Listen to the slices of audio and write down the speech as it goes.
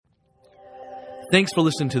Thanks for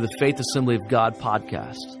listening to the Faith Assembly of God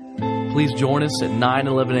podcast. Please join us at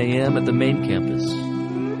 9:11 a.m. at the main campus,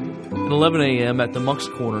 and 11 a.m. at the Moncks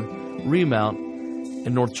Corner, Remount,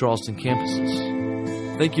 and North Charleston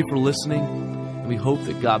campuses. Thank you for listening, and we hope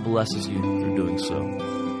that God blesses you through doing so.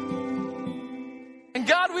 And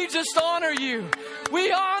God, we just honor you.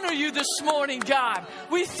 We honor you this morning, God.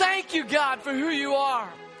 We thank you, God, for who you are.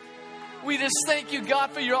 We just thank you,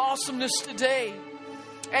 God, for your awesomeness today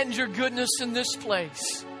and your goodness in this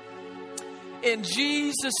place. In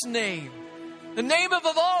Jesus' name, the name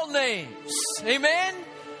above all names. Amen?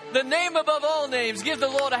 The name above all names. Give the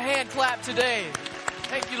Lord a hand clap today.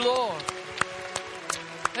 Thank you, Lord.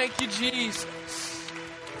 Thank you, Jesus.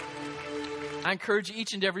 I encourage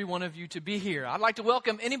each and every one of you to be here. I'd like to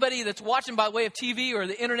welcome anybody that's watching by way of TV or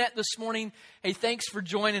the internet this morning. Hey, thanks for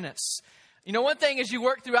joining us. You know, one thing as you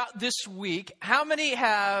work throughout this week, how many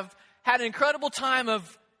have had an incredible time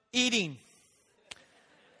of eating?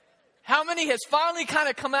 How many has finally kind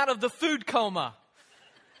of come out of the food coma?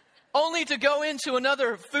 Only to go into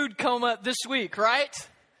another food coma this week, right?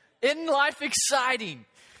 Isn't life exciting?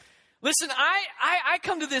 Listen, I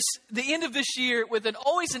come to the end of this year with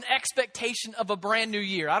always an expectation of a brand new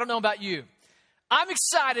year. I don't know about you. I'm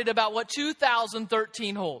excited about what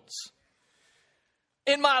 2013 holds.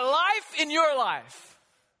 In my life, in your life.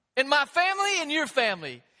 In my family, in your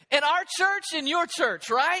family. In our church, in your church,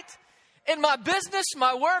 right? In my business,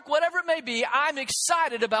 my work, whatever it may be, I'm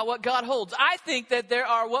excited about what God holds. I think that there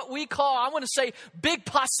are what we call, I want to say, big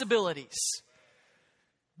possibilities.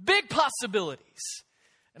 Big possibilities.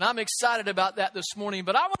 And I'm excited about that this morning.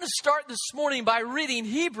 But I want to start this morning by reading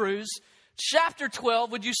Hebrews chapter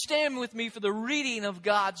 12. Would you stand with me for the reading of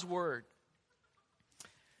God's Word?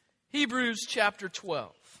 Hebrews chapter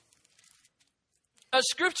 12. A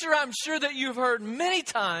scripture I'm sure that you've heard many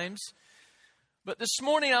times, but this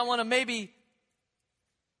morning I want to maybe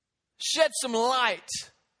shed some light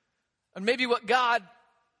on maybe what God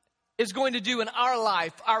is going to do in our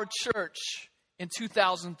life, our church, in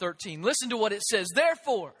 2013. Listen to what it says.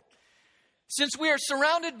 Therefore, since we are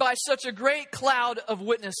surrounded by such a great cloud of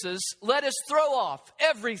witnesses, let us throw off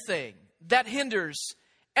everything that hinders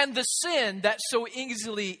and the sin that so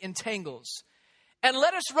easily entangles. And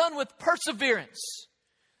let us run with perseverance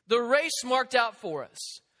the race marked out for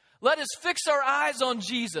us. Let us fix our eyes on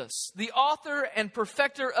Jesus, the author and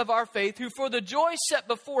perfecter of our faith, who for the joy set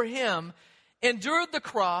before him endured the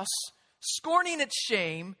cross, scorning its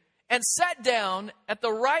shame, and sat down at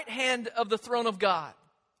the right hand of the throne of God.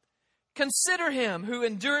 Consider him who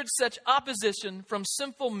endured such opposition from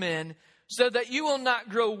sinful men, so that you will not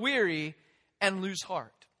grow weary and lose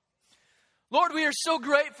heart. Lord, we are so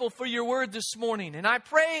grateful for your word this morning. And I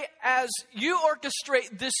pray as you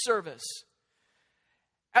orchestrate this service,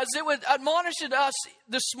 as it would admonish us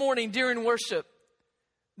this morning during worship,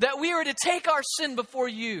 that we are to take our sin before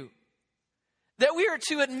you, that we are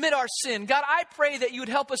to admit our sin. God, I pray that you would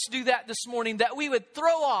help us do that this morning, that we would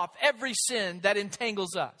throw off every sin that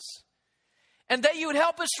entangles us, and that you would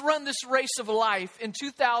help us run this race of life in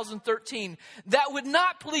 2013 that would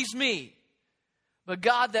not please me, but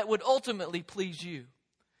God, that would ultimately please you.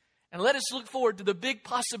 And let us look forward to the big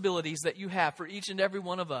possibilities that you have for each and every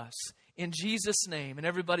one of us. In Jesus' name. And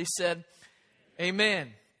everybody said, amen.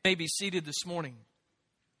 You may be seated this morning.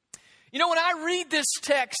 You know, when I read this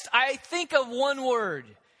text, I think of one word.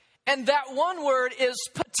 And that one word is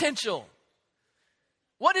potential.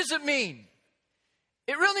 What does it mean?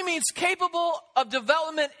 It really means capable of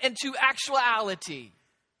development into actuality.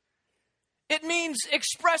 It means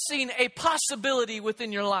expressing a possibility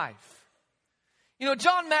within your life. You know,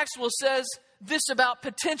 John Maxwell says this about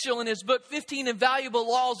potential in his book, 15 Invaluable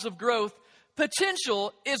Laws of Growth.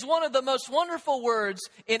 Potential is one of the most wonderful words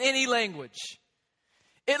in any language.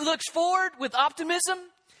 It looks forward with optimism.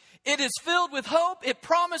 It is filled with hope. It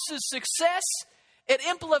promises success. It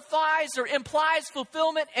implies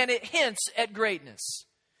fulfillment, and it hints at greatness.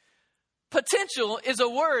 Potential is a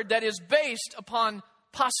word that is based upon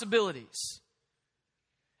possibilities.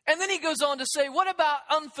 And then he goes on to say, what about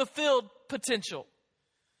unfulfilled potential?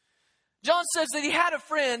 John says that he had a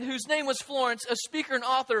friend whose name was Florence, a speaker and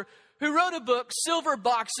author, who wrote a book, Silver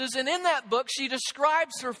Boxes. And in that book, she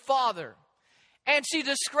describes her father. And she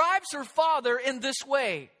describes her father in this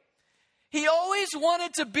way. He always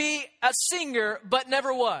wanted to be a singer, but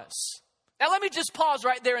never was. Now, let me just pause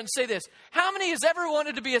right there and say this. How many has ever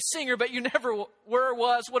wanted to be a singer, but you never were,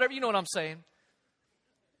 was, whatever? You know what I'm saying.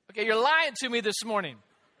 Okay, you're lying to me this morning.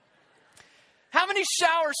 How many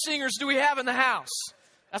shower singers do we have in the house?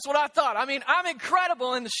 That's what I thought. I mean, I'm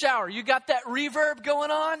incredible in the shower. You got that reverb going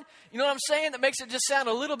on. You know what I'm saying? That makes it just sound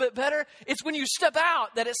a little bit better. It's when you step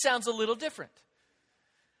out that it sounds a little different.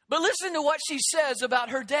 But listen to what she says about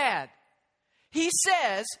her dad. She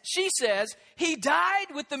says, he died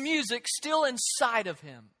with the music still inside of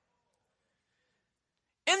him.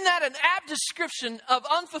 Isn't that an apt description of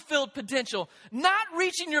unfulfilled potential? Not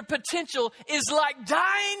reaching your potential is like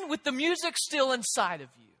dying with the music still inside of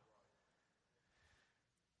you.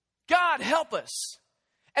 God help us.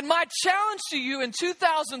 And my challenge to you in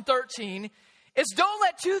 2013 is don't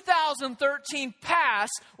let 2013 pass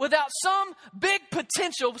without some big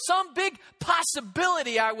potential, some big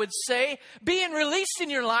possibility, I would say, being released in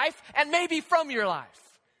your life and maybe from your life.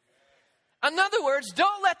 In other words,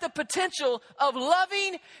 don't let the potential of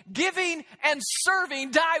loving, giving, and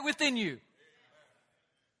serving die within you.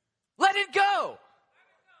 Let it go.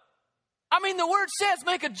 I mean, the word says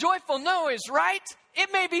make a joyful noise, right?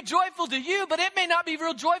 It may be joyful to you, but it may not be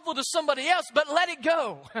real joyful to somebody else, but let it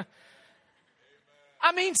go.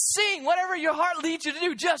 I mean, sing whatever your heart leads you to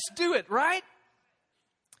do. Just do it, right?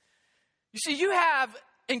 You see, you have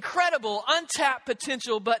incredible untapped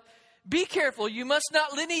potential, but be careful. You must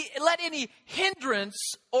not let any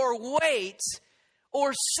hindrance or weight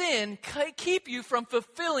or sin keep you from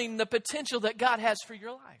fulfilling the potential that God has for your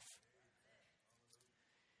life.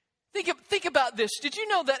 Think about this. Did you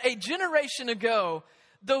know that a generation ago,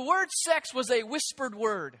 the word sex was a whispered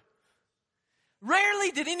word? Rarely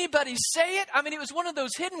did anybody say it. I mean, it was one of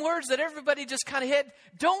those hidden words that everybody just kind of hid.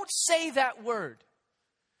 Don't say that word.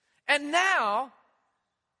 And now,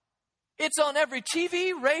 it's on every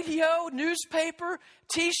TV, radio, newspaper,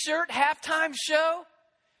 t-shirt, halftime show.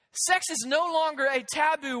 Sex is no longer a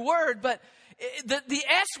taboo word, but the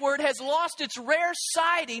S word has lost its rare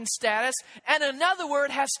siding status, and another word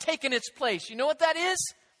has taken its place. You know what that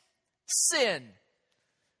is? Sin.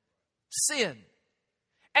 Sin.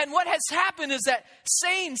 And what has happened is that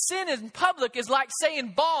saying sin in public is like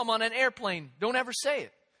saying bomb on an airplane. Don't ever say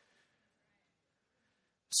it.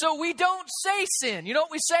 So we don't say sin. You know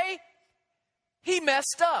what we say? He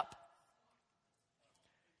messed up.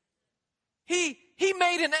 He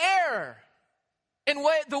made an error in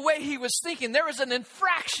the way he was thinking. There was an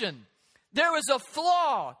infraction. There was a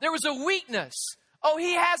flaw. There was a weakness. Oh,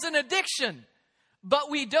 he has an addiction. But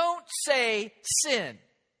we don't say sin.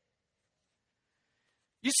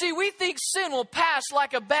 You see, we think sin will pass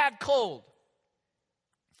like a bad cold.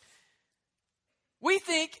 We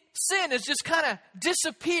think sin has just kind of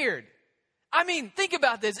disappeared. I mean, think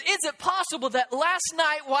about this. Is it possible that last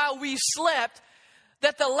night while we slept,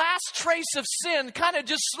 that the last trace of sin kind of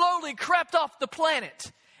just slowly crept off the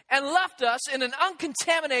planet and left us in an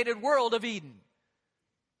uncontaminated world of Eden?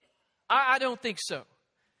 I don't think so.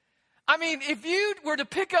 I mean, if you were to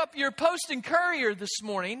pick up your Post and Courier this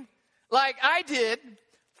morning, like I did,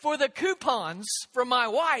 for the coupons from my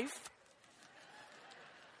wife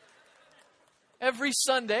every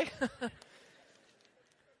Sunday,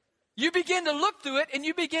 you begin to look through it and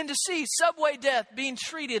you begin to see subway death being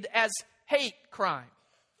treated as hate crime.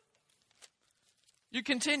 You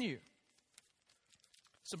continue.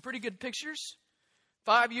 Some pretty good pictures.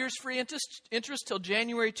 5 years free interest till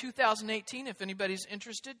January 2018, if anybody's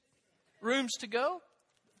interested. Rooms to go,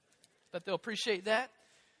 but they'll appreciate that.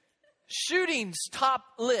 Shootings top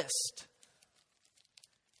list.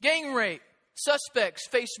 Gang rape. Suspects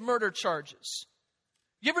face murder charges.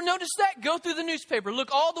 You ever notice that? Go through the newspaper. Look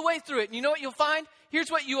all the way through it. And you know what you'll find? Here's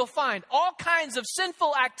what you will find. All kinds of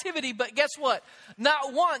sinful activity, but guess what?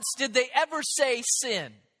 Not once did they ever say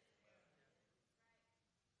sin.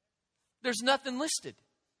 There's nothing listed.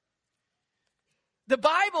 The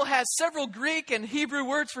Bible has several Greek and Hebrew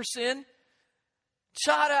words for sin.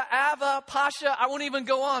 Chada, Ava, Pasha. I won't even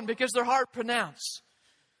go on because they're hard to pronounce.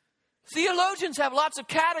 Theologians have lots of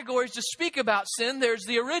categories to speak about sin. There's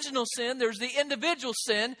the original sin. There's the individual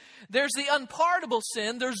sin. There's the unpardonable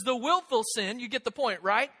sin. There's the willful sin. You get the point,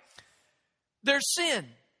 right? There's sin.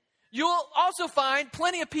 You'll also find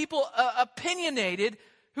plenty of people opinionated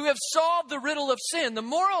who have solved the riddle of sin. The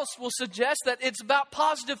moralists will suggest that it's about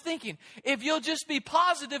positive thinking. If you'll just be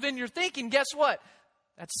positive in your thinking, guess what?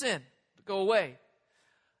 That's sin. Go away.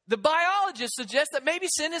 The biologists suggest that maybe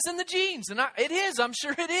sin is in the genes. And it is. I'm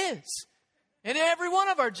sure it is. In every one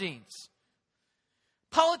of our genes.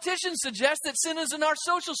 Politicians suggest that sin is in our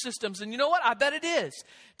social systems. And you know what? I bet it is.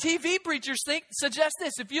 TV preachers suggest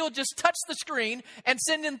this. If you'll just touch the screen and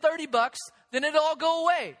send in $30, then it'll all go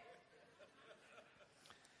away.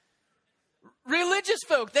 Religious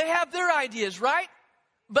folk, they have their ideas, right?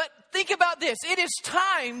 But think about this. It is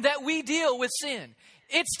time that we deal with sin.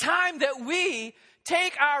 It's time that we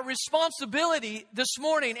take our responsibility this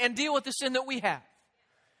morning and deal with the sin that we have.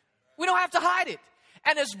 We don't have to hide it.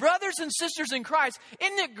 And as brothers and sisters in Christ,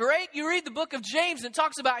 isn't it great? You read the book of James and it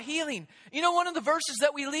talks about healing. You know one of the verses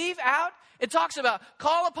that we leave out? It talks about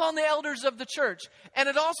call upon the elders of the church. And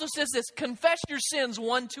it also says this, confess your sins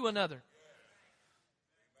one to another.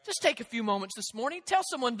 Just take a few moments this morning. Tell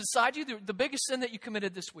someone beside you the biggest sin that you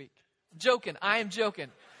committed this week. Joking. I am joking.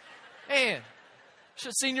 Man, should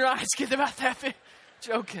have seen your eyes get about that.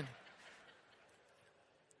 Joking.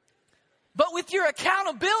 But with your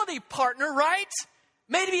accountability partner, right?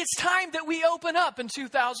 Maybe it's time that we open up in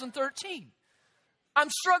 2013. I'm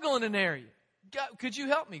struggling in an area. God, could you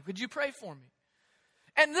help me? Could you pray for me?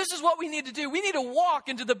 And this is what we need to do. We need to walk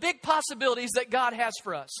into the big possibilities that God has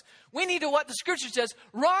for us. We need to, what the scripture says,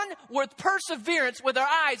 run with perseverance with our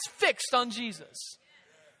eyes fixed on Jesus.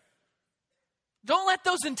 Don't let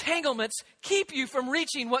those entanglements keep you from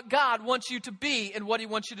reaching what God wants you to be and what He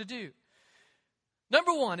wants you to do.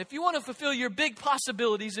 Number one, if you want to fulfill your big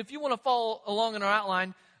possibilities, if you want to follow along in our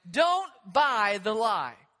outline, don't buy the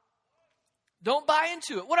lie. Don't buy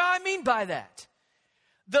into it. What do I mean by that?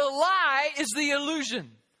 The lie is the illusion.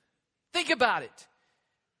 Think about it.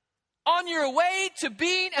 On your way to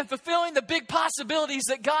being and fulfilling the big possibilities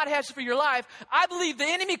that God has for your life, I believe the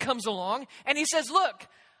enemy comes along and he says, look,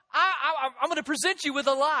 I'm going to present you with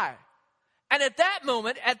a lie. And at that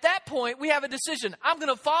moment, at that point, we have a decision. I'm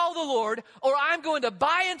going to follow the Lord, or I'm going to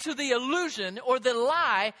buy into the illusion or the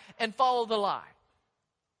lie and follow the lie.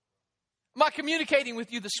 Am I communicating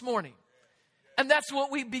with you this morning? And that's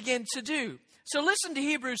what we begin to do. So listen to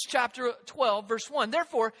Hebrews chapter 12, verse 1.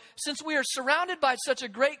 Therefore, since we are surrounded by such a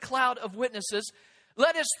great cloud of witnesses,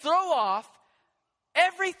 let us throw off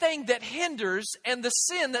everything that hinders and the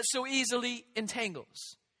sin that so easily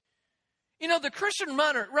entangles. You know, the Christian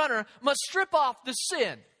runner must strip off the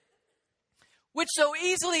sin, which so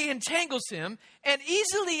easily entangles him. And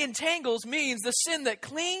easily entangles means the sin that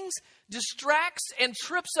clings, distracts, and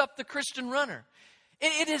trips up the Christian runner.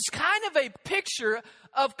 It is kind of a picture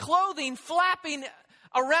of clothing flapping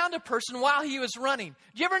around a person while he was running.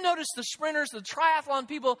 Do you ever notice the sprinters, the triathlon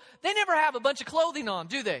people, they never have a bunch of clothing on,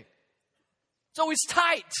 do they? It's always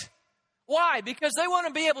tight. Why? Because they want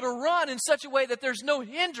to be able to run in such a way that there's no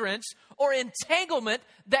hindrance or entanglement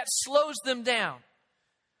that slows them down.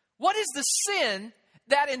 What is the sin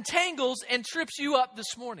that entangles and trips you up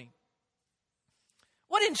this morning?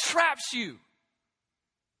 What entraps you?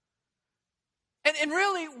 And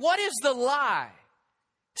really, what is the lie?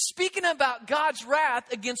 Speaking about God's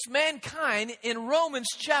wrath against mankind in Romans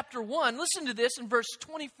chapter 1, listen to this in verse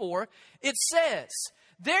 24. It says,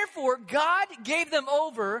 therefore God gave them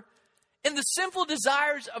over in the sinful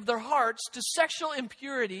desires of their hearts to sexual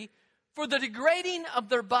impurity for the degrading of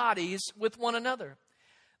their bodies with one another.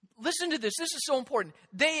 Listen to this. This is so important.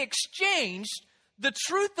 They exchanged the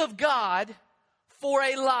truth of God for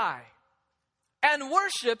a lie and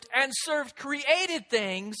worshiped and served created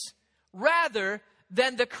things rather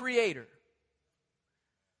than the Creator,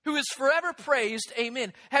 who is forever praised.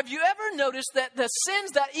 Amen. Have you ever noticed that the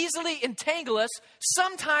sins that easily entangle us,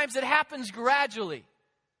 sometimes it happens gradually?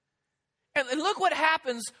 And look what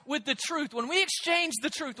happens with the truth. When we exchange the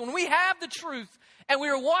truth, when we have the truth and we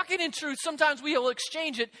are walking in truth, sometimes we will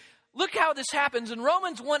exchange it. Look how this happens. In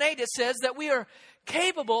Romans 1:8, it says that we are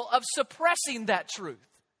capable of suppressing that truth.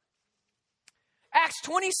 Acts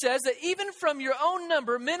 20 says that even from your own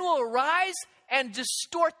number, men will arise and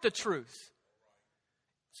distort the truth.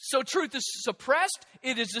 So truth is suppressed,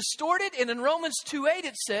 it is distorted. And in Romans 2:8,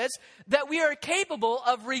 it says that we are capable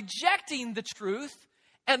of rejecting the truth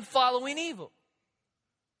and following evil.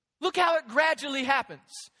 Look how it gradually happens.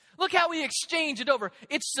 Look how we exchange it over.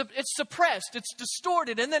 It's suppressed, it's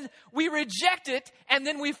distorted, and then we reject it, and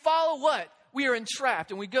then we follow what? We are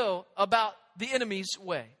entrapped, and we go about the enemy's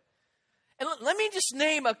way. And let me just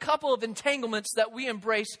name a couple of entanglements that we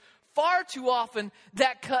embrace far too often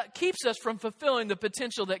that keeps us from fulfilling the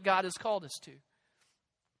potential that God has called us to.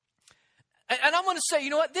 And I'm going to say, you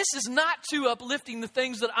know what? This is not too uplifting, the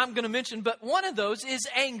things that I'm going to mention, but one of those is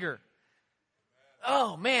anger.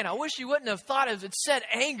 Oh, man, I wish you wouldn't have thought of it said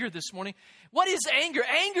anger this morning. What is anger?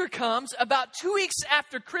 Anger comes about 2 weeks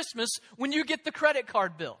after Christmas when you get the credit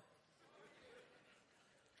card bill.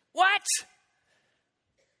 What?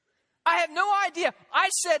 I had no idea. I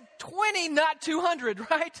said 20, not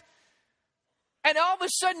 200, right? And all of a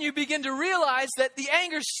sudden you begin to realize that the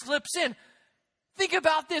anger slips in. Think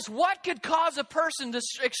about this. What could cause a person to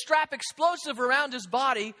strap explosive around his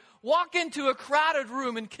body, walk into a crowded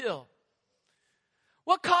room and kill?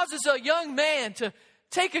 What causes a young man to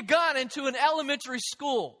take a gun into an elementary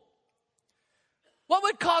school? What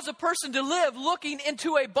would cause a person to live looking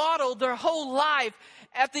into a bottle their whole life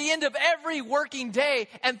at the end of every working day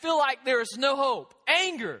and feel like there is no hope.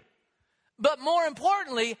 Anger. But more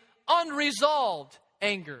importantly, unresolved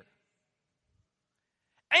anger.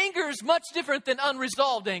 Anger is much different than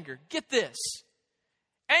unresolved anger. Get this.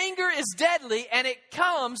 Anger is deadly, and it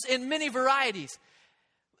comes in many varieties.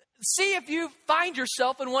 See if you find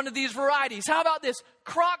yourself in one of these varieties. How about this?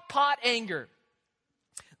 Crock pot anger.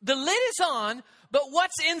 The lid is on, but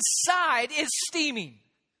what's inside is steaming.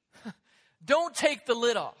 Don't take the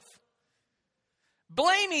lid off.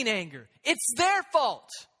 Blaming anger. It's their fault.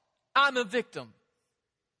 I'm a victim.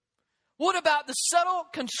 What about the subtle,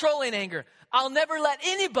 controlling anger? I'll never let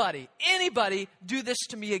anybody do this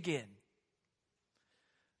to me again.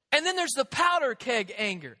 And then there's the powder keg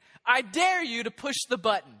anger. I dare you to push the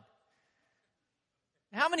button.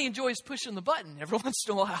 How many enjoys pushing the button every once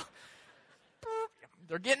in a while?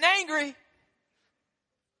 They're getting angry.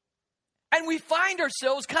 And we find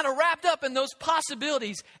ourselves kind of wrapped up in those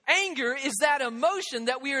possibilities. Anger is that emotion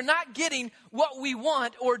that we are not getting what we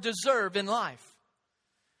want or deserve in life.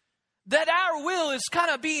 That our will is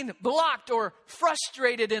kind of being blocked or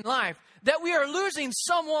frustrated in life. That we are losing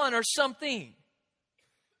someone or something.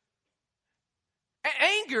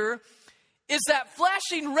 Anger is that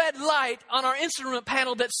flashing red light on our instrument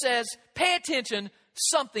panel that says, pay attention,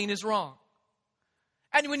 something is wrong.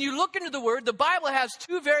 And when you look into the Word, the Bible has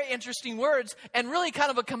two very interesting words and really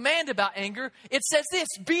kind of a command about anger. It says this,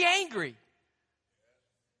 be angry.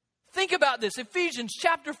 Think about this. Ephesians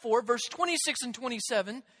chapter 4, verse 26 and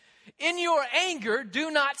 27. In your anger,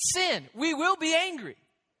 do not sin. We will be angry,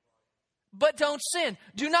 but don't sin.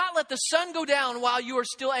 Do not let the sun go down while you are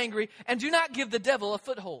still angry, and do not give the devil a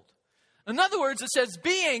foothold. In other words, it says,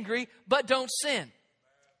 be angry, but don't sin.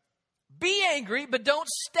 Be angry, but don't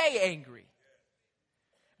stay angry.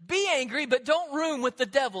 Be angry, but don't room with the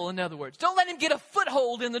devil, in other words. Don't let him get a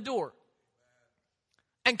foothold in the door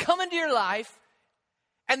and come into your life,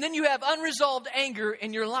 and then you have unresolved anger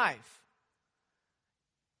in your life.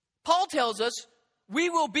 Paul tells us we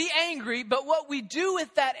will be angry, but what we do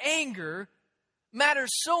with that anger matters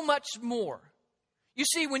so much more. You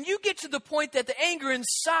see, when you get to the point that the anger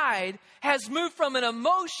inside has moved from an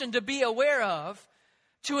emotion to be aware of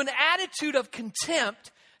to an attitude of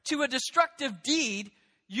contempt to a destructive deed,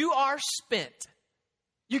 you are spent.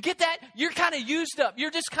 You get that? You're kind of used up.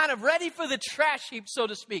 You're just kind of ready for the trash heap, so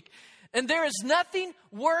to speak. And there is nothing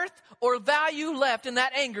worth or value left in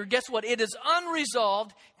that anger. Guess what? It is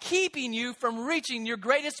unresolved, keeping you from reaching your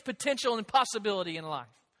greatest potential and possibility in life.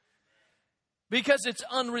 Because it's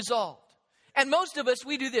unresolved. And most of us,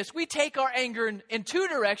 we do this. We take our anger in two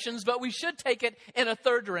directions, but we should take it in a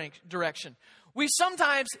third direction. We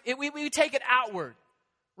sometimes, we take it outward,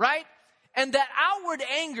 right? And that outward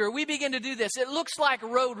anger, we begin to do this. It looks like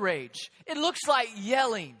road rage. It looks like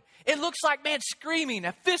yelling. It looks like, man, screaming,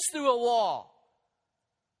 a fist through a wall.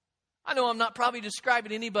 I know I'm not probably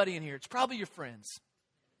describing anybody in here. It's probably your friends.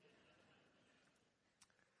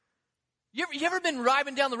 You ever been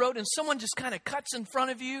driving down the road and someone just kind of cuts in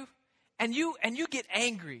front of you and you get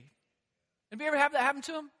angry? Have you ever had that happen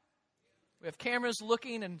to them? We have cameras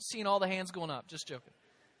looking and seeing all the hands going up. Just joking.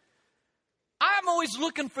 I'm always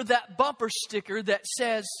looking for that bumper sticker that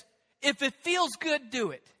says, if it feels good,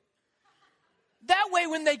 do it. That way,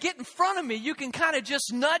 when they get in front of me, you can kind of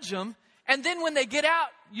just nudge them. And then when they get out,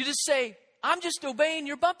 you just say, I'm just obeying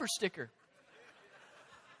your bumper sticker.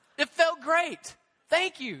 It felt great.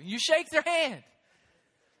 Thank you. You shake their hand.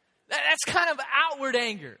 That's kind of outward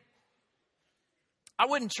anger. I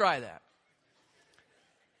wouldn't try that.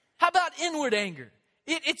 How about inward anger?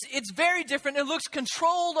 It's very different. It looks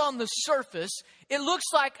controlled on the surface. It looks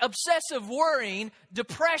like obsessive worrying,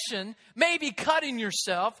 depression, maybe cutting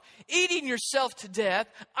yourself, eating yourself to death,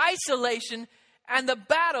 isolation, and the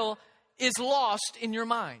battle is lost in your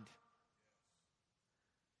mind.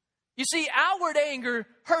 You see, outward anger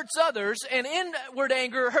hurts others and inward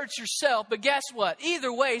anger hurts yourself, but guess what?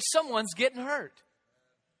 Either way, someone's getting hurt.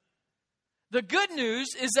 The good news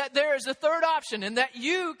is that there is a third option, and that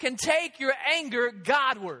you can take your anger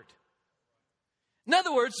Godward. In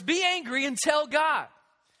other words, be angry and tell God.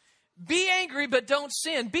 Be angry, but don't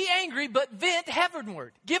sin. Be angry, but vent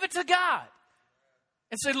heavenward. Give it to God.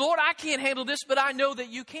 And say, Lord, I can't handle this, but I know that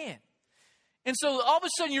you can. And so all of a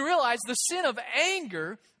sudden you realize the sin of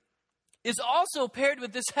anger is also paired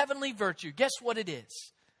with this heavenly virtue. Guess what it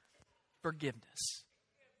is? Forgiveness.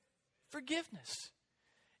 Forgiveness.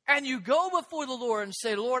 And you go before the Lord and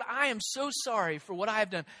say, Lord, I am so sorry for what I have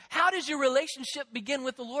done. How does your relationship begin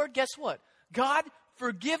with the Lord? Guess what? God,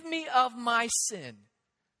 forgive me of my sin.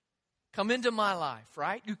 Come into my life,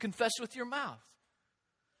 right? You confess with your mouth.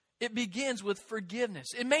 It begins with forgiveness.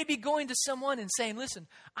 It may be going to someone and saying, listen,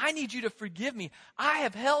 I need you to forgive me. I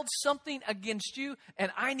have held something against you,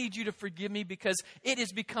 and I need you to forgive me because it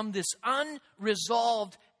has become this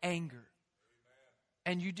unresolved anger.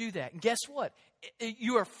 And you do that. And guess what?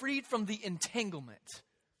 You are freed from the entanglement,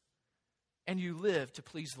 and you live to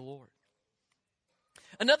please the Lord.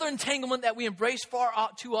 Another entanglement that we embrace far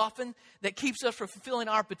too often that keeps us from fulfilling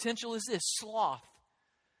our potential is this: sloth.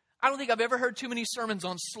 I don't think I've ever heard too many sermons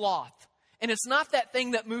on sloth. And it's not that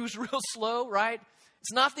thing that moves real slow, right?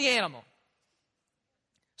 It's not the animal.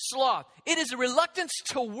 Sloth. It is a reluctance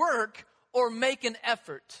to work or make an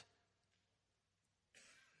effort.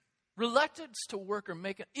 Reluctance to work or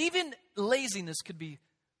make it. Even laziness could be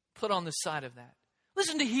put on the side of that.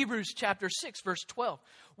 Listen to Hebrews chapter 6, verse 12.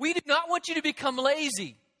 We do not want you to become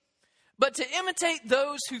lazy, but to imitate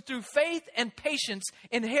those who through faith and patience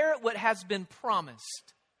inherit what has been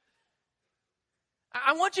promised.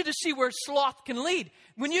 I want you to see where sloth can lead.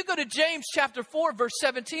 When you go to James chapter 4, verse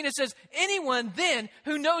 17, it says, anyone then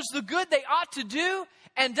who knows the good they ought to do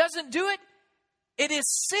and doesn't do it, it is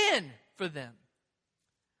sin for them.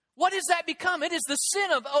 What does that become? It is the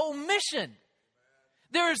sin of omission.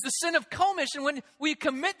 There is the sin of commission when we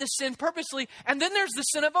commit the sin purposely, and then there's the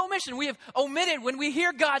sin of omission. We have omitted when we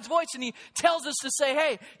hear God's voice and He tells us to say,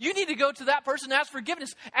 hey, you need to go to that person and ask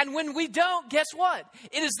forgiveness. And when we don't, guess what?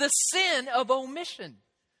 It is the sin of omission.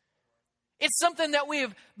 It's something that we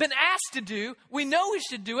have been asked to do. We know we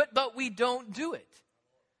should do it, but we don't do it.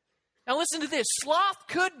 Now listen to this. Sloth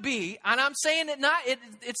could be, and I'm saying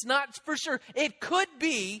it's not for sure, it could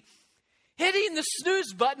be hitting the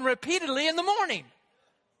snooze button repeatedly in the morning.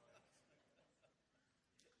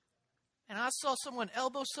 And I saw someone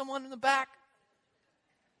elbow someone in the back.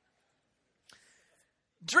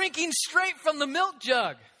 Drinking straight from the milk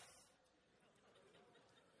jug.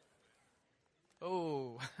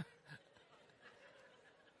 Oh.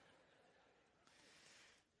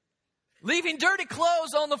 Leaving dirty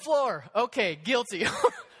clothes on the floor. Okay, guilty.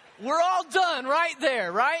 We're all done right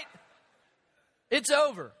there, right? It's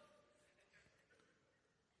over.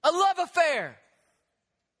 A love affair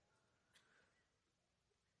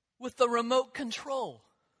with the remote control.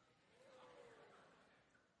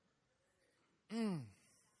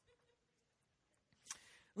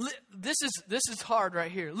 This is hard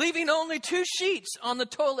right here. Leaving only 2 sheets on the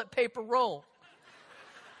toilet paper roll.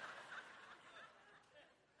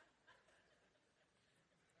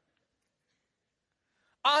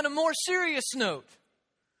 On a more serious note,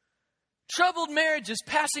 troubled marriages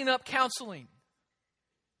passing up counseling.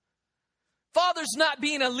 Fathers not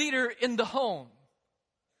being a leader in the home.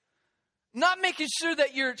 Not making sure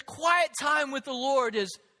that your quiet time with the Lord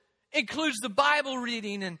includes the Bible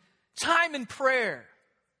reading and time in prayer.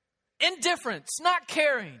 Indifference, not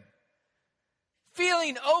caring.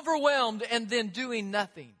 Feeling overwhelmed and then doing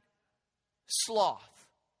nothing. Sloth.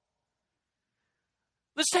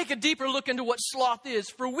 Let's take a deeper look into what sloth is.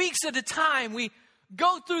 For weeks at a time, we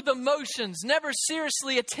go through the motions, never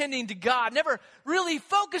seriously attending to God, never really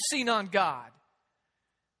focusing on God,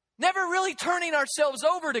 never really turning ourselves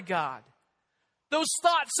over to God. Those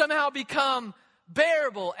thoughts somehow become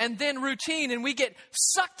bearable and then routine, and we get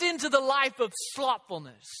sucked into the life of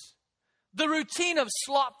slothfulness, the routine of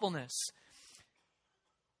slothfulness.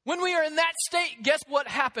 When we are in that state, guess what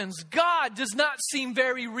happens? God does not seem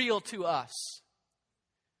very real to us.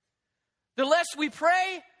 The less we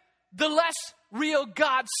pray, the less real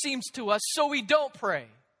God seems to us, so we don't pray.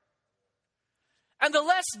 And the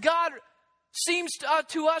less God seems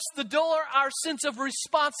to us, the duller our sense of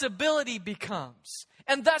responsibility becomes.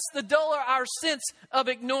 And thus the duller our sense of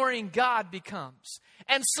ignoring God becomes.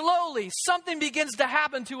 And slowly something begins to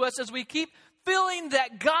happen to us as we keep filling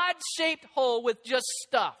that God-shaped hole with just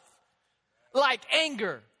stuff. Like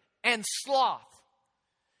anger and sloth.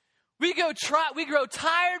 We grow tired,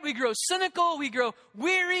 we grow cynical, we grow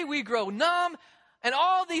weary, we grow numb. And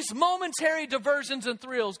all these momentary diversions and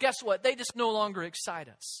thrills, guess what? They just no longer excite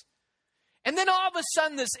us. And then all of a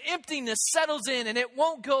sudden this emptiness settles in and it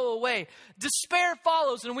won't go away. Despair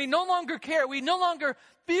follows and we no longer care. We no longer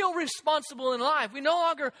feel responsible in life. We no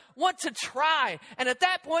longer want to try. And at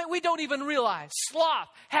that point we don't even realize sloth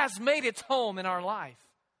has made its home in our life.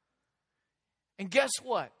 And guess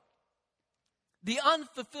what? The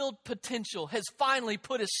unfulfilled potential has finally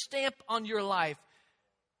put a stamp on your life.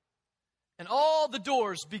 And all the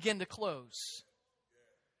doors begin to close.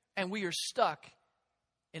 And we are stuck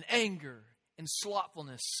in anger and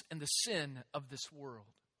slothfulness and the sin of this world.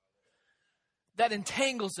 That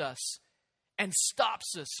entangles us and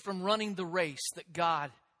stops us from running the race that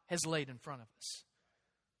God has laid in front of us.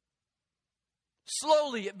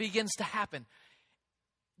 Slowly it begins to happen.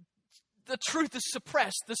 the truth is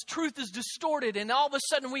suppressed. This truth is distorted. And all of a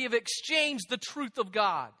sudden we have exchanged the truth of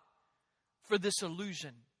God for this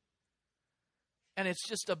illusion. And it's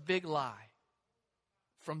just a big lie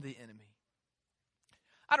from the enemy.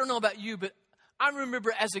 I don't know about you, but I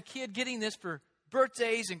remember as a kid getting this for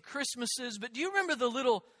birthdays and Christmases. But do you remember the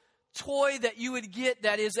little toy that you would get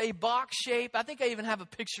that is a box shape? I think I even have a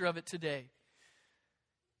picture of it today.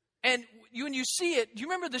 And when you see it, do you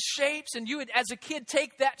remember the shapes? And you would, as a kid,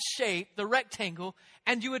 take that shape, the rectangle,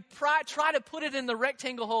 and you would try to put it in the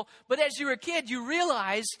rectangle hole. But as you were a kid, you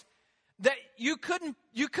realized that you couldn't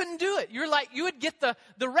do it. You would get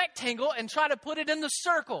the rectangle and try to put it in the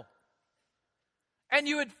circle. And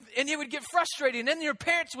you would get frustrated. And then your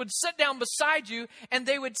parents would sit down beside you and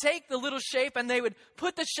they would take the little shape and they would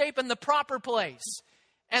put the shape in the proper place.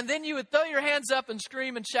 And then you would throw your hands up and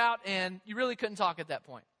scream and shout, and you really couldn't talk at that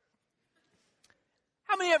point.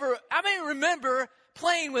 How many remember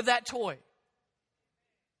playing with that toy?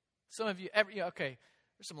 Some of you, okay,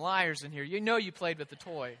 there's some liars in here. You know you played with the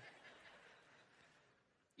toy.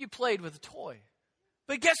 You played with a toy.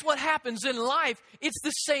 But guess what happens in life? It's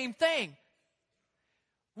the same thing.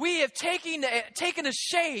 We have taken a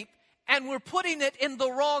shape and we're putting it in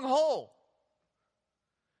the wrong hole.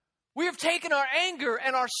 We have taken our anger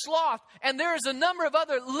and our sloth, and there is a number of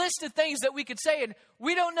other listed things that we could say, and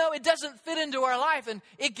we don't know, it doesn't fit into our life, and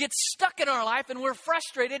it gets stuck in our life, and we're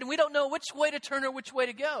frustrated, and we don't know which way to turn or which way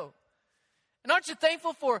to go. And aren't you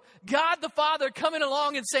thankful for God the Father coming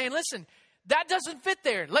along and saying, listen, that doesn't fit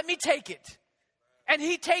there. Let me take it. And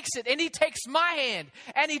He takes it, and He takes my hand,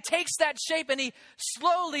 and He takes that shape, and He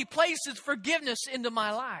slowly places forgiveness into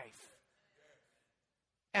my life.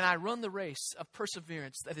 And I run the race of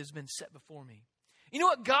perseverance that has been set before me. You know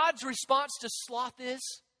what God's response to sloth is?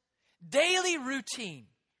 Daily routine.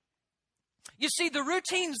 You see, the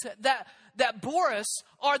routines that bore us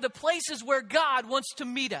are the places where God wants to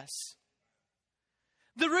meet us.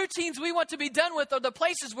 The routines we want to be done with are the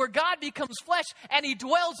places where God becomes flesh and He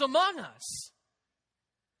dwells among us.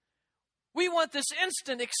 We want this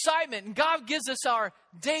instant excitement, and God gives us our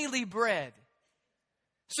daily bread.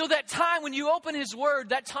 So that time when you open His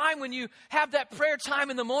Word, that time when you have that prayer time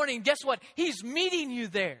in the morning, guess what? He's meeting you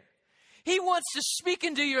there. He wants to speak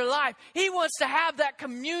into your life. He wants to have that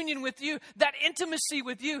communion with you, that intimacy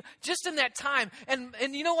with you, just in that time.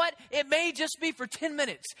 And you know what? It may just be for 10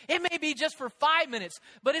 minutes. It may be just for 5 minutes.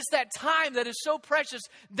 But it's that time that is so precious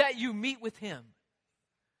that you meet with Him.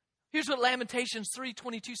 Here's what Lamentations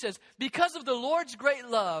 3:22 says. Because of the Lord's great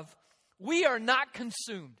love, we are not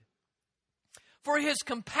consumed. For His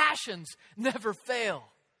compassions never fail.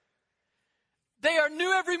 They are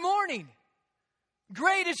new every morning.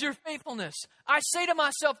 Great is your faithfulness. I say to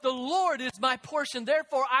myself, the Lord is my portion,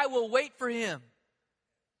 therefore I will wait for Him.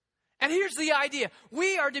 And here's the idea.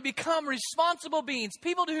 We are to become responsible beings,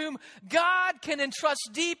 people to whom God can entrust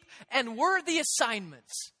deep and worthy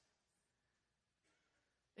assignments,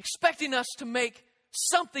 expecting us to make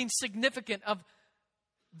something significant of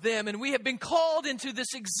them. And we have been called into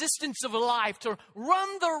this existence of life to run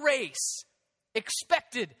the race,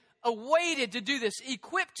 expected, awaited to do this,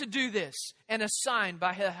 equipped to do this, and assigned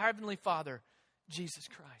by the Heavenly Father, Jesus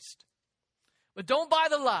Christ. But don't buy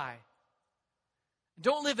the lie.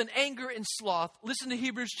 Don't live in anger and sloth. Listen to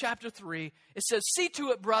Hebrews chapter 3. It says, see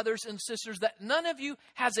to it, brothers and sisters, that none of you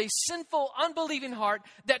has a sinful, unbelieving heart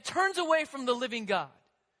that turns away from the living God.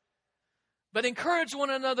 But encourage one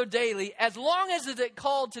another daily, as long as it is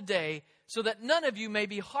called today, so that none of you may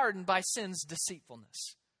be hardened by sin's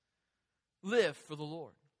deceitfulness. Live for the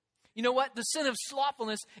Lord. You know what? The sin of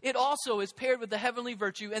slothfulness, it also is paired with the heavenly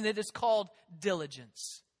virtue, and it is called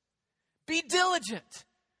diligence. Be diligent.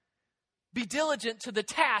 Be diligent to the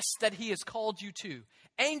task that He has called you to.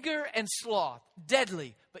 Anger and sloth,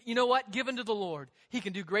 deadly. But you know what? Given to the Lord, He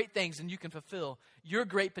can do great things, and you can fulfill your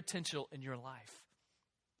great potential in your life.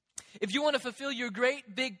 If you want to fulfill your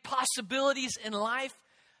great big possibilities in life,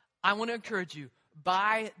 I want to encourage you,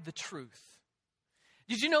 buy the truth.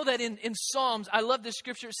 Did you know that in Psalms, I love this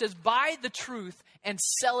scripture, it says, buy the truth and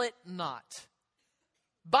sell it not.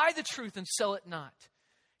 Buy the truth and sell it not.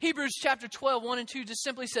 Hebrews chapter 12, 1 and 2 just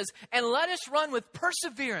simply says, and let us run with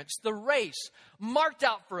perseverance the race marked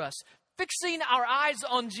out for us, fixing our eyes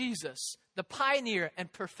on Jesus, the pioneer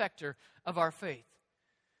and perfecter of our faith.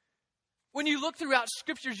 When you look throughout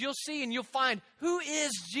scriptures, you'll see and you'll find, who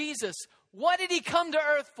is Jesus? What did He come to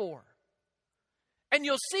earth for? And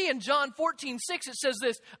you'll see in John 14:6, it says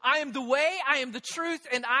this, I am the way, I am the truth,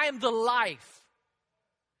 and I am the life.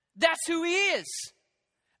 That's who He is.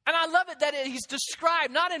 And I love it that He's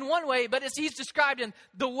described, not in one way, but He's described in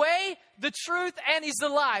the way, the truth, and He's the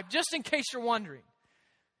life, just in case you're wondering.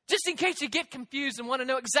 Just in case you get confused and want to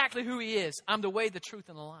know exactly who he is, I'm the way, the truth,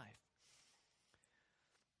 and the life.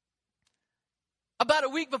 About a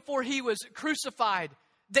week before he was crucified,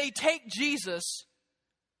 they take Jesus,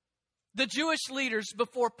 the Jewish leaders,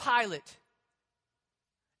 before Pilate.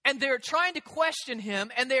 And they're trying to question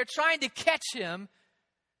him, and they're trying to catch him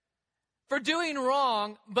for doing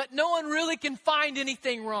wrong, but no one really can find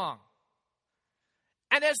anything wrong.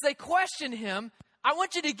 And as they question him, I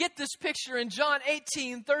want you to get this picture in John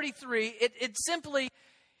 18:33. It simply,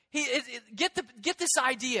 get this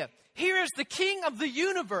idea. Here is the King of the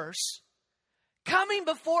universe coming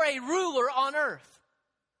before a ruler on earth.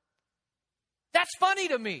 That's funny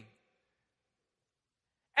to me.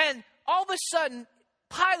 And all of a sudden,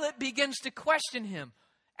 Pilate begins to question him.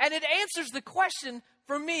 And it answers the question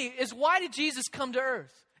for me is, why did Jesus come to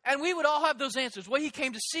earth? And we would all have those answers. Well, he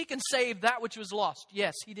came to seek and save that which was lost.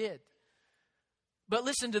 Yes, he did. But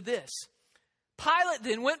listen to this. Pilate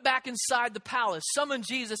then went back inside the palace, summoned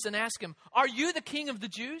Jesus, and asked him, "Are you the king of the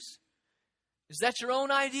Jews?" "Is that your own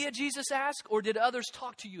idea?" Jesus asked, "or did others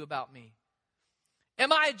talk to you about me?"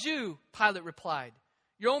 "Am I a Jew?" Pilate replied.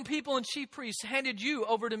 "Your own people and chief priests handed you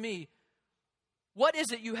over to me. What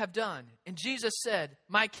is it you have done?" And Jesus said,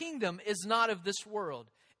 "My kingdom is not of this world.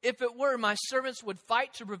 If it were, my servants would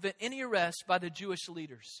fight to prevent any arrest by the Jewish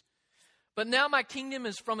leaders. But now my kingdom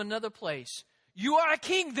is from another place." "You are a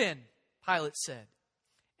king then," Pilate said.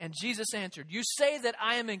 And Jesus answered, "You say that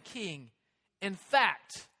I am a king. In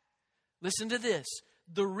fact," listen to this,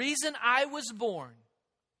 "the reason I was born,"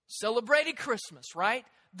 celebrated Christmas, right?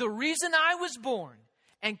 "The reason I was born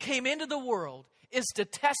and came into the world is to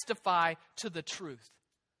testify to the truth."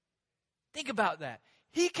 Think about that.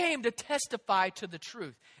 He came to testify to the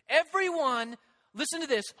truth. Everyone, listen to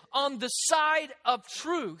this, on the side of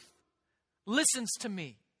truth listens to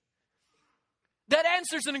me. That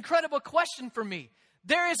answers an incredible question for me.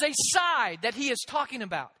 There is a side that he is talking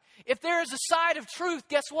about. If there is a side of truth,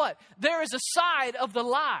 guess what? There is a side of the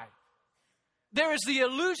lie. There is the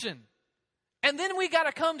illusion. And then we got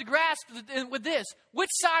to come to grasp with this.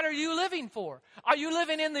 Which side are you living for? Are you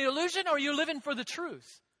living in the illusion, or are you living for the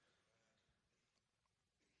truth?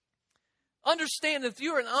 Understand that if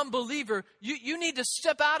you're an unbeliever, you need to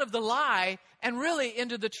step out of the lie and really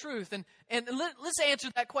into the truth. And let's answer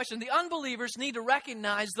that question. The unbelievers need to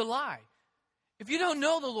recognize the lie. If you don't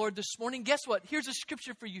know the Lord this morning, guess what? Here's a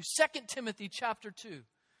scripture for you. 2 Timothy chapter 2.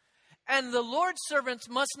 "And the Lord's servants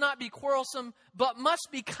must not be quarrelsome, but must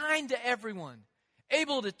be kind to everyone,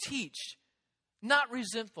 able to teach, not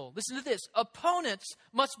resentful." Listen to this. "Opponents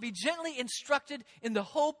must be gently instructed in the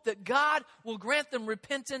hope that God will grant them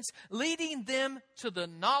repentance, leading them to the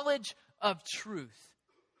knowledge of truth,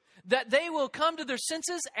 that they will come to their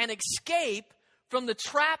senses and escape from the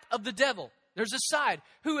trap of the devil." There's a side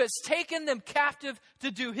who has taken them captive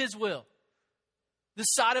to do his will. The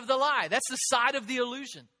side of the lie. That's the side of the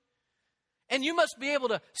illusion. And you must be able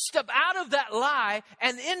to step out of that lie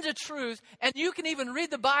and into truth. And you can even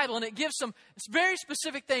read the Bible, and it gives some very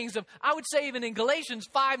specific things. I would say even in Galatians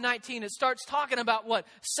 5:19, it starts talking about what?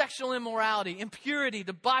 Sexual immorality, impurity,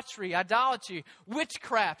 debauchery, idolatry,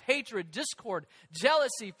 witchcraft, hatred, discord,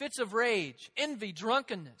 jealousy, fits of rage, envy,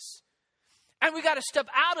 drunkenness. And we got to step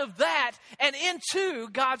out of that and into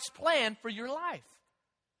God's plan for your life.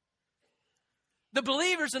 The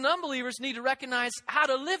believers and unbelievers need to recognize how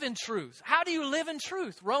to live in truth. How do you live in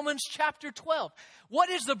truth? Romans chapter 12. What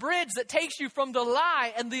is the bridge that takes you from the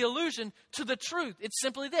lie and the illusion to the truth? It's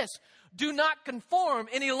simply this. "Do not conform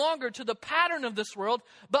any longer to the pattern of this world,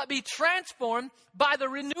 but be transformed by the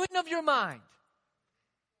renewing of your mind.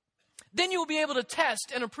 Then you will be able to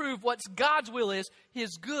test and approve what God's will is,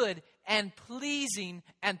 His good and pleasing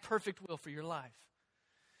and perfect will for your life."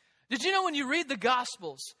 Did you know when you read the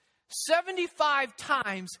Gospels, 75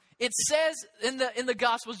 times it says in the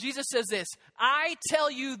Gospels, Jesus says this, "I tell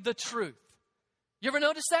you the truth." You ever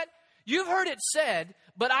notice that? You've heard it said,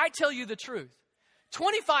 but I tell you the truth.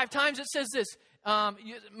 25 times it says this.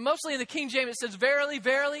 Mostly in the King James it says, "Verily,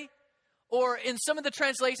 verily." Or in some of the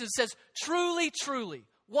translations it says, "Truly, truly."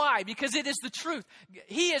 Why? Because it is the truth.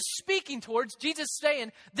 He is speaking towards, Jesus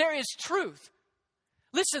saying, there is truth.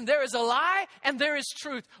 Listen, there is a lie and there is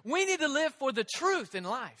truth. We need to live for the truth in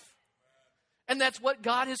life. And that's what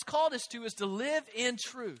God has called us to, is to live in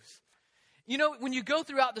truth. You know, when you go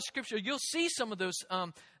throughout the scripture, you'll see some of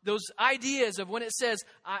those ideas of when it says,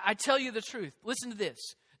 I tell you the truth. Listen to this.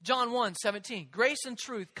 John 1:17. Grace and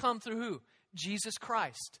truth come through who? Jesus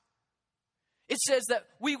Christ. It says that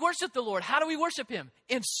we worship the Lord. How do we worship Him?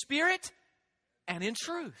 In spirit and in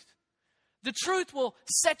truth. The truth will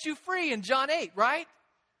set you free in John 8, right?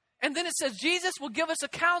 And then it says Jesus will give us a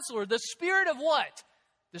counselor, the Spirit of what?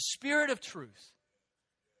 the Spirit of truth.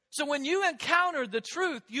 So when you encounter the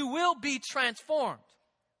truth, you will be transformed.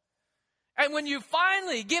 And when you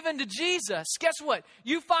finally give in to Jesus, guess what?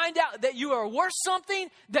 You find out that you are worth something,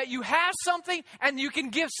 that you have something, and you can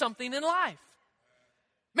give something in life.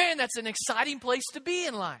 Man, that's an exciting place to be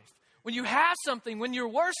in life. When you have something, when you're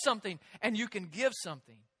worth something, and you can give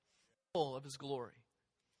something full of His glory.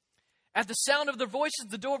 At the sound of their voices,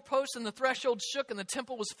 the doorposts and the threshold shook, and the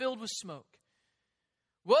temple was filled with smoke.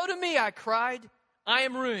 Woe to me, I cried. I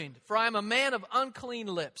am ruined, for I am a man of unclean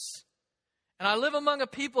lips. And I live among a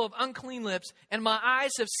people of unclean lips, and my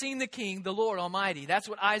eyes have seen the King, the Lord Almighty. That's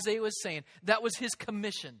what Isaiah was saying. That was his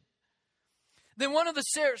commission. Then one of the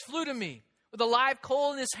seraphs flew to me with a live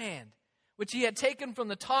coal in his hand, which he had taken from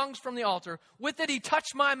the tongs from the altar. With it he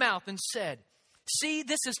touched my mouth and said, See,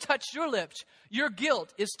 this has touched your lips. Your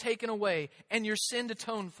guilt is taken away, and your sin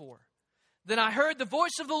atoned for. Then I heard the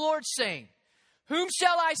voice of the Lord saying, Whom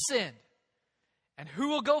shall I send? And who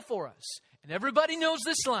will go for us? And everybody knows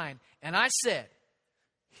this line. And I said,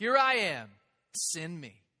 Here I am. Send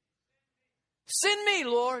me. Send me,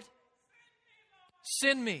 Lord.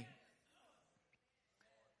 Send me.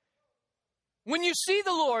 When you see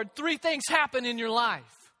the Lord, 3 things happen in your life.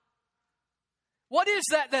 What is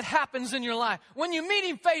that happens in your life? When you meet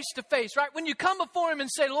Him face to face, right? When you come before Him and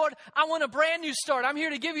say, Lord, I want a brand new start. I'm here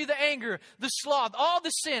to give you the anger, the sloth, all the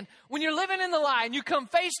sin. When you're living in the lie and you come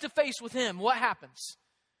face to face with Him, what happens?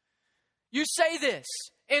 You say this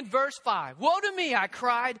in verse 5. Woe to me, I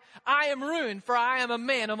cried. I am ruined, for I am a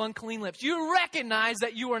man of unclean lips. You recognize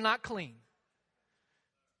that you are not clean.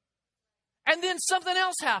 And then something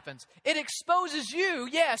else happens. It exposes you.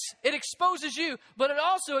 Yes, it exposes you, but it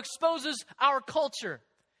also exposes our culture.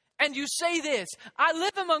 And you say this, I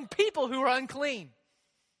live among people who are unclean.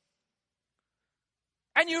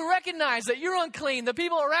 And you recognize that you're unclean. The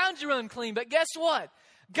people around you are unclean. But guess what?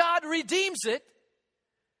 God redeems it.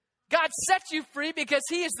 God sets you free because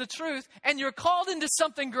He is the truth. And you're called into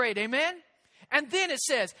something great. Amen? And then it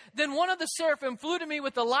says, Then one of the seraphim flew to me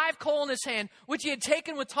with a live coal in his hand, which he had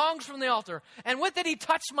taken with tongs from the altar. And with it he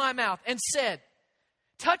touched my mouth and said,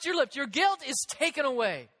 Touch your lips, your guilt is taken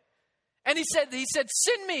away. And he said,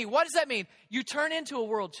 Send me. What does that mean? You turn into a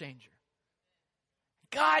world changer.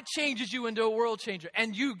 God changes you into a world changer.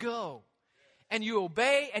 And you go. And you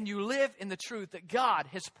obey and you live in the truth that God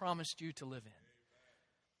has promised you to live in.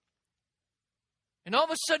 And all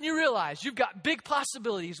of a sudden you realize you've got big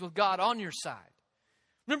possibilities with God on your side.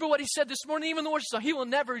 Remember what He said this morning, even the worship song, He will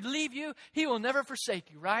never leave you. He will never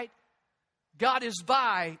forsake you, right? God is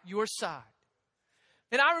by your side.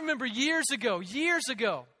 And I remember years ago,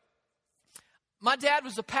 my dad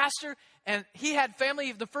was a pastor and he had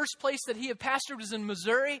family. The first place that he had pastored was in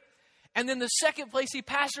Missouri. And then the second place he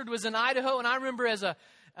pastored was in Idaho. And I remember as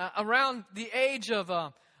around the age of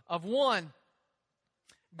 1,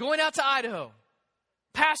 going out to Idaho,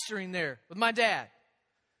 pastoring there with my dad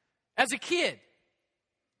as a kid.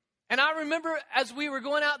 And I remember as we were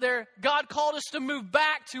going out there, God called us to move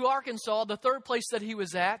back to Arkansas, the third place that he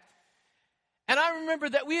was at. And I remember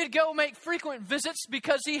that we would go make frequent visits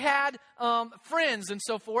because he had friends and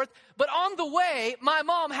so forth. But on the way, my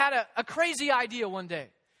mom had a crazy idea one day.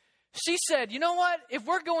 She said, you know what? If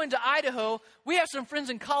we're going to Idaho, we have some friends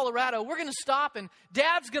in Colorado. We're going to stop and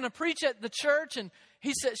Dad's going to preach at the church. And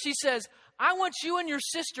she says, I want you and your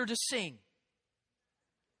sister to sing.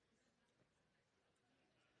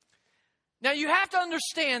 Now you have to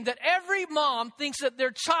understand that every mom thinks that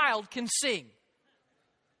their child can sing.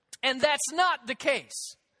 And that's not the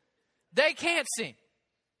case. They can't sing,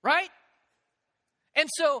 right? And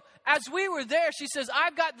so as we were there, she says,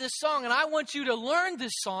 I've got this song and I want you to learn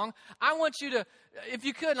this song. I want you to, if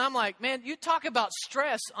you could. And I'm like, man, you talk about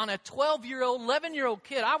stress on a 12-year-old, 11-year-old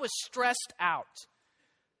kid. I was stressed out.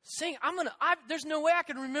 Sing, there's no way I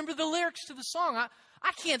can remember the lyrics to the song.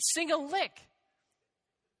 I can't sing a lick.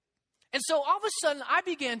 And so all of a sudden, I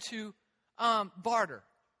began to barter.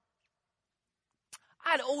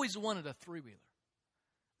 I'd always wanted a 3-wheeler.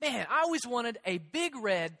 Man, I always wanted a big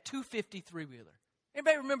red 250 3-wheeler.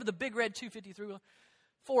 Anybody remember the big red 250 3-wheeler?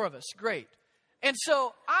 4 of us, great. And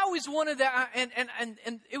so I always wanted that,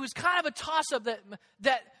 and it was kind of a toss-up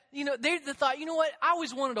that you know, they thought, you know what, I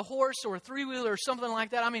always wanted a horse or a 3-wheeler or something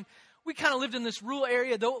like that. I mean, we kind of lived in this rural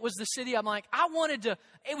area, though it was the city. I'm like, I wanted to,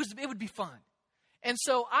 it would be fun. And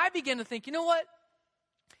so I began to think, you know what?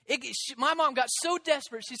 My mom got so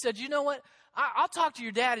desperate, she said, you know what? I'll talk to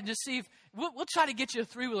your dad and just see if, we'll try to get you a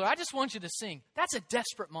 3-wheeler. I just want you to sing. That's a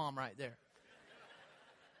desperate mom right there.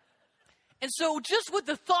 And so just with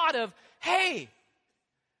the thought of, hey,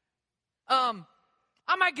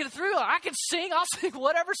 I might get a 3-wheeler. I can sing. I'll sing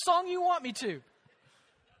whatever song you want me to.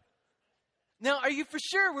 Now, are you for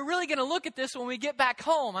sure we're really going to look at this when we get back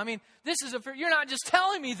home? I mean, you're not just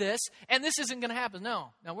telling me this, and this isn't going to happen.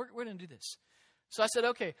 No, we're going to do this. So I said,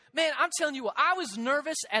 okay. Man, I'm telling you what, I was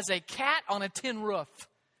nervous as a cat on a tin roof.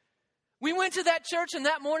 We went to that church, and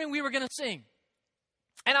that morning we were going to sing.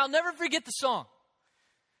 And I'll never forget the song.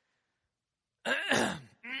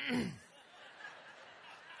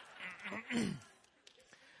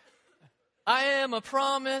 I am a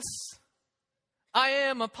promise. I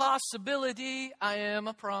am a possibility. I am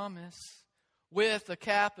a promise with a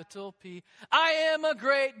capital P. I am a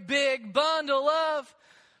great big bundle of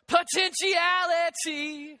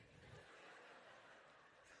potentiality.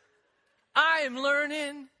 I am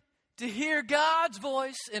learning to hear God's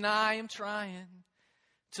voice, and I am trying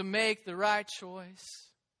to make the right choice.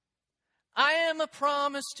 I am a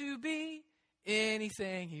promise to be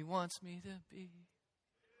anything He wants me to be.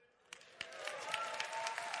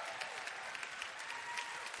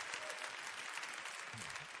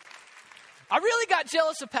 I really got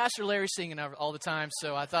jealous of Pastor Larry singing all the time,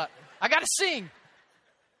 so I thought, I got to sing.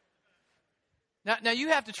 Now you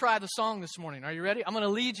have to try the song this morning. Are you ready? I'm going to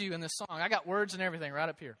lead you in this song. I got words and everything right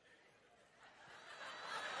up here.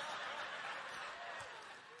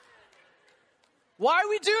 Why are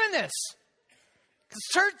we doing this? Because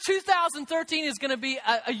 2013 is going to be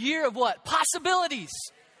a year of what? Possibilities.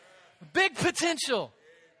 Big potential.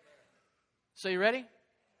 So you ready?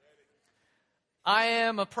 I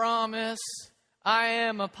am a promise. I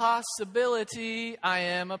am a possibility. I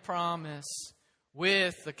am a promise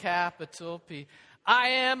with a capital P. I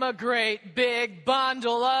am a great big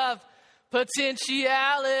bundle of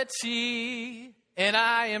potentiality. And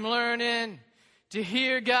I am learning to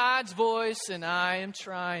hear God's voice, and I am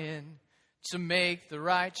trying to make the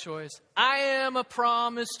right choice. I am a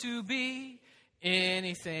promise to be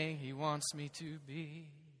anything He wants me to be.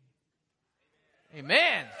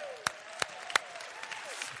 Amen.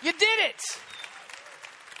 You did it.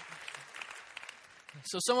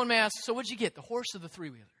 So someone may ask, so what'd you get, the horse or the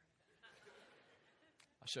three-wheeler?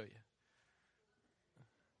 I'll show you.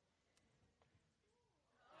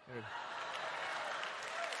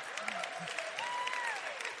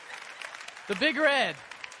 The big red.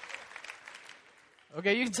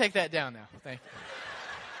 Okay, you can take that down now. Thank you.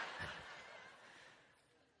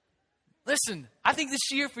 Listen, I think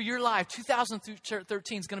this year for your life,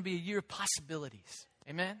 2013, is going to be a year of possibilities.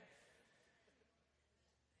 Amen?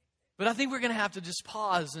 But I think we're going to have to just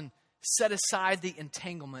pause and set aside the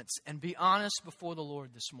entanglements and be honest before the Lord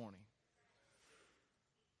this morning.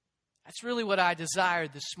 That's really what I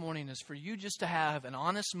desired this morning, is for you just to have an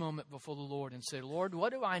honest moment before the Lord and say, Lord,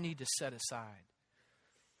 what do I need to set aside?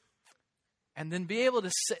 And then be able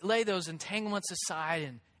to lay those entanglements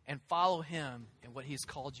aside and follow Him in what He's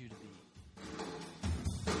called you to be.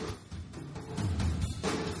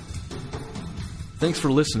 Thanks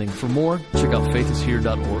for listening. For more, check out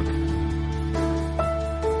faithishere.org.